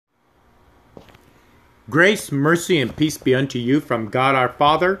Grace, mercy, and peace be unto you from God our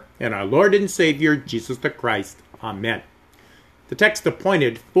Father and our Lord and Savior, Jesus the Christ. Amen. The text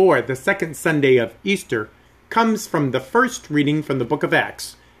appointed for the second Sunday of Easter comes from the first reading from the book of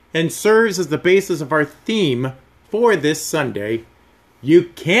Acts and serves as the basis of our theme for this Sunday. You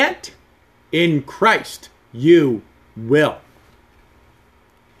can't, in Christ you will.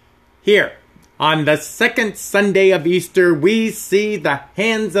 Here, on the second Sunday of Easter, we see the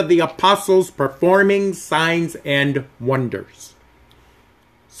hands of the apostles performing signs and wonders.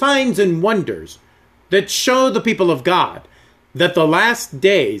 Signs and wonders that show the people of God that the last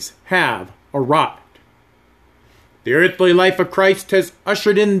days have arrived. The earthly life of Christ has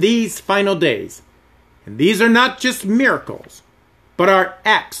ushered in these final days, and these are not just miracles, but are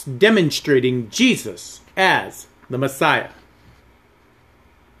acts demonstrating Jesus as the Messiah.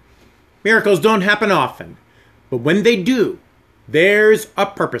 Miracles don't happen often, but when they do, there's a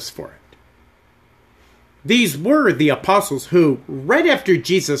purpose for it. These were the apostles who, right after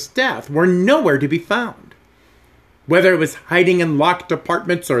Jesus' death, were nowhere to be found. Whether it was hiding in locked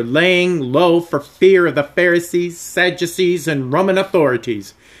apartments or laying low for fear of the Pharisees, Sadducees, and Roman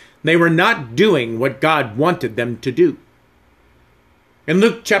authorities, they were not doing what God wanted them to do. In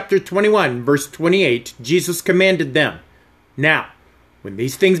Luke chapter 21, verse 28, Jesus commanded them, "Now, when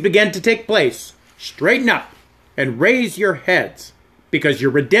these things begin to take place, straighten up and raise your heads, because your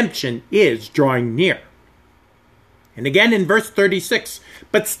redemption is drawing near." And again in verse 36,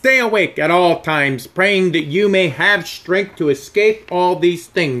 "But stay awake at all times, praying that you may have strength to escape all these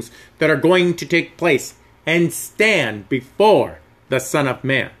things that are going to take place, and stand before the Son of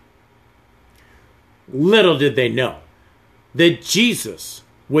Man." Little did they know that Jesus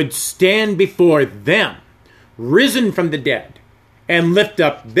would stand before them, risen from the dead, and lift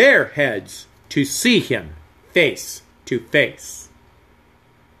up their heads to see him face to face.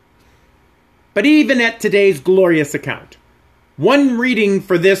 But even at today's glorious account, one reading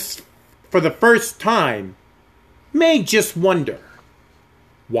for this for the first time may just wonder,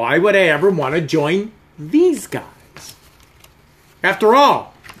 why would I ever want to join these guys? After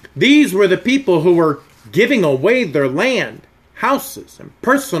all, these were the people who were giving away their land, houses, and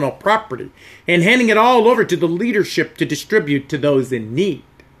personal property, and handing it all over to the leadership to distribute to those in need.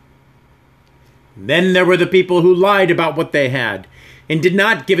 Then there were the people who lied about what they had and did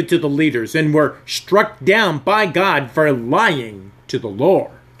not give it to the leaders and were struck down by God for lying to the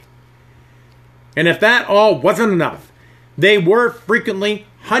Lord. And if that all wasn't enough, they were frequently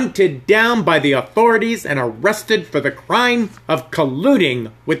hunted down by the authorities and arrested for the crime of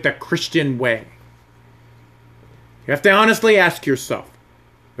colluding with the Christian way. You have to honestly ask yourself,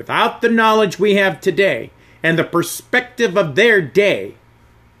 without the knowledge we have today and the perspective of their day,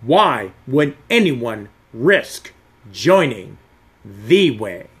 why would anyone risk joining the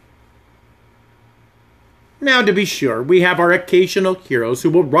way? Now, to be sure, we have our occasional heroes who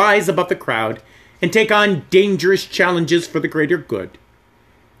will rise above the crowd and take on dangerous challenges for the greater good,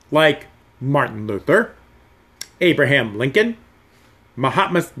 like Martin Luther, Abraham Lincoln,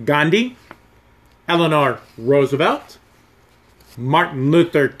 Mahatma Gandhi, Eleanor Roosevelt, Martin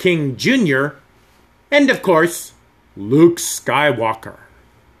Luther King Jr., and of course, Luke Skywalker.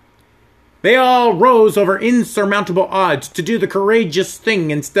 They all rose over insurmountable odds to do the courageous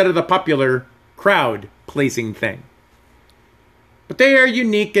thing instead of the popular, crowd-pleasing thing. But they are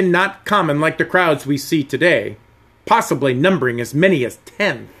unique and not common like the crowds we see today, possibly numbering as many as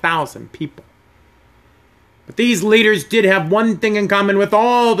 10,000 people. But these leaders did have one thing in common with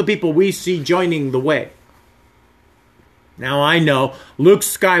all the people we see joining the way. Now, I know Luke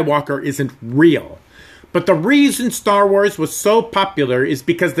Skywalker isn't real, but the reason Star Wars was so popular is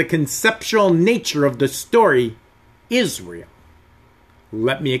because the conceptual nature of the story is real.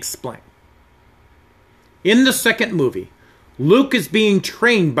 Let me explain. In the second movie, Luke is being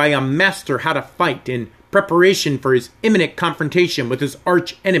trained by a master how to fight in preparation for his imminent confrontation with his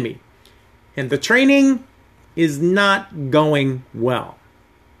arch enemy, and the training is not going well.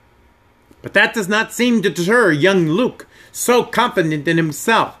 But that does not seem to deter young Luke, so confident in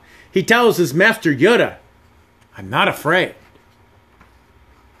himself. He tells his master Yoda, "I'm not afraid."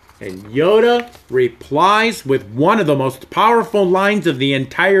 And Yoda replies with one of the most powerful lines of the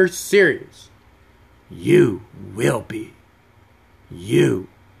entire series. "You will be. You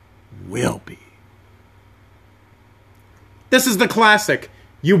will be." This is the classic,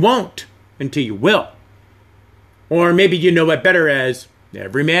 "You won't until you will." Or maybe you know it better as,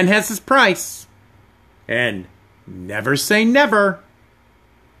 "Every man has his price," and "Never say never."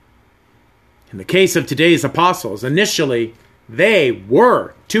 In the case of today's apostles, initially, they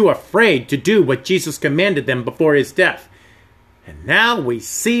were too afraid to do what Jesus commanded them before his death. And now we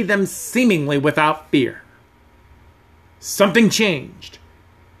see them seemingly without fear. Something changed.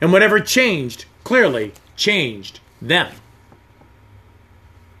 And whatever changed clearly changed them.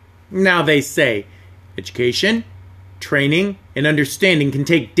 Now they say education, training, and understanding can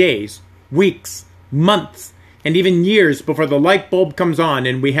take days, weeks, months, and even years before the light bulb comes on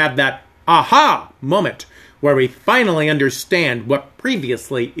and we have that aha moment where we finally understand what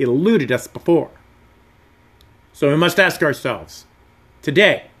previously eluded us before. So we must ask ourselves,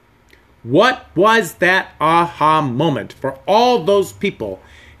 today, what was that aha moment for all those people,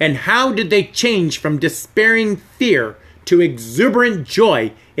 and how did they change from despairing fear to exuberant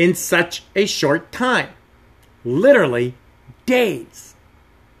joy in such a short time? Literally, days.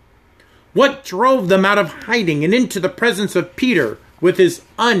 What drove them out of hiding and into the presence of Peter with his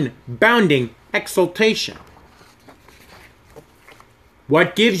unbounding exultation?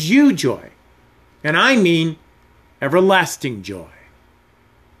 What gives you joy? And I mean everlasting joy.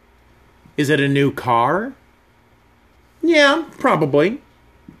 Is it a new car? Yeah, probably.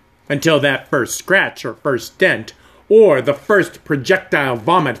 Until that first scratch or first dent, or the first projectile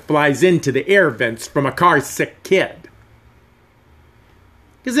vomit flies into the air vents from a car-sick kid.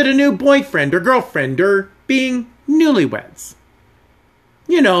 Is it a new boyfriend or girlfriend, or being newlyweds?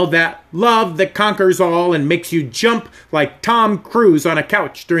 You know, that love that conquers all and makes you jump like Tom Cruise on a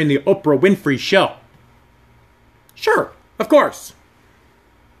couch during the Oprah Winfrey show. Sure, of course.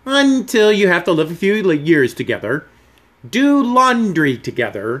 Until you have to live a few years together, do laundry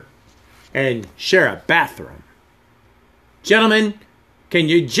together, and share a bathroom. Gentlemen, can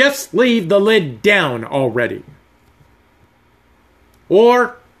you just leave the lid down already?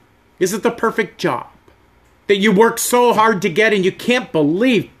 Or is it the perfect job that you work so hard to get and you can't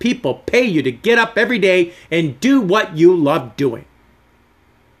believe people pay you to get up every day and do what you love doing?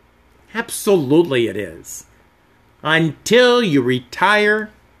 Absolutely it is. Until you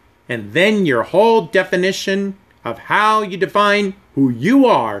retire, and then your whole definition of how you define who you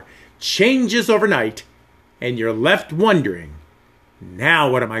are changes overnight, and you're left wondering, now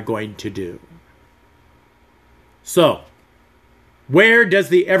what am I going to do? So, where does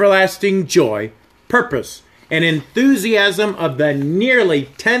the everlasting joy, purpose, and enthusiasm of the nearly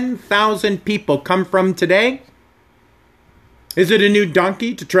 10,000 people come from today? Is it a new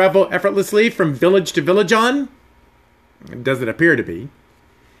donkey to travel effortlessly from village to village on? It doesn't appear to be.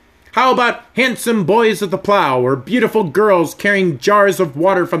 How about handsome boys at the plow or beautiful girls carrying jars of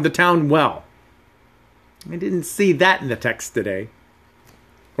water from the town well? I didn't see that in the text today.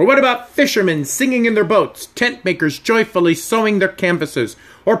 Or what about fishermen singing in their boats, tent makers joyfully sewing their canvases,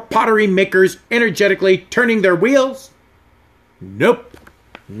 or pottery makers energetically turning their wheels? Nope,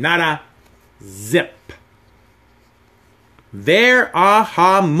 nada, zip. Their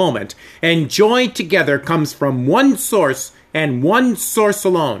aha moment and joy together comes from one source and one source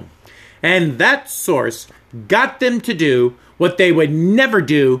alone. And that source got them to do what they would never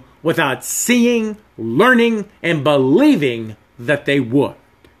do without seeing, learning, and believing that they would.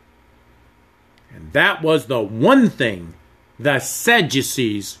 And that was the one thing the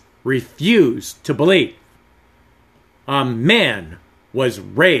Sadducees refused to believe. A man was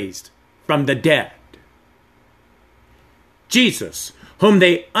raised from the dead. Jesus, whom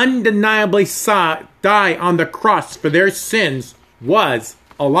they undeniably saw die on the cross for their sins, was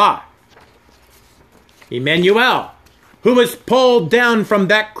alive. Emmanuel, who was pulled down from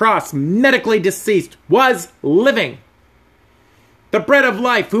that cross, medically deceased, was living. The bread of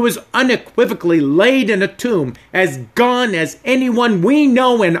life, who was unequivocally laid in a tomb, as gone as anyone we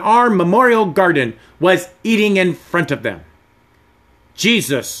know in our memorial garden, was eating in front of them.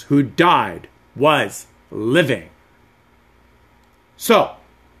 Jesus, who died, was living. So,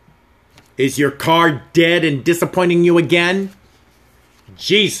 is your car dead and disappointing you again?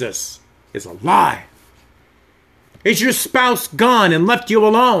 Jesus is alive. Is your spouse gone and left you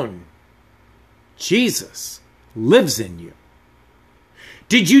alone? Jesus lives in you.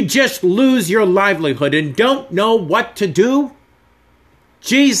 Did you just lose your livelihood and don't know what to do?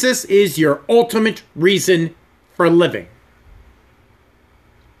 Jesus is your ultimate reason for living.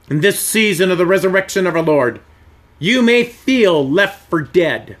 In this season of the resurrection of our Lord, you may feel left for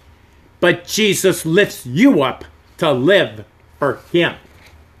dead, but Jesus lifts you up to live for Him.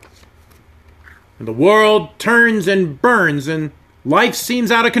 And the world turns and burns and life seems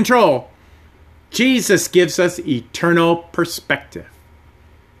out of control. Jesus gives us eternal perspective.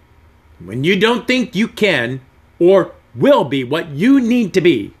 When you don't think you can or will be what you need to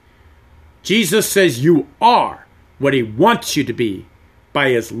be, Jesus says you are what He wants you to be by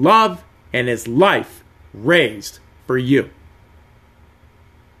His love and His life raised for you.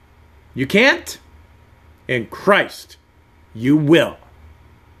 You can't? In Christ, you will.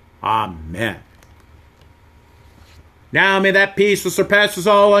 Amen. Now may that peace that surpasses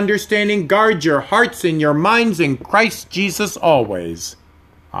all understanding guard your hearts and your minds in Christ Jesus always.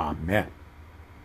 Amen.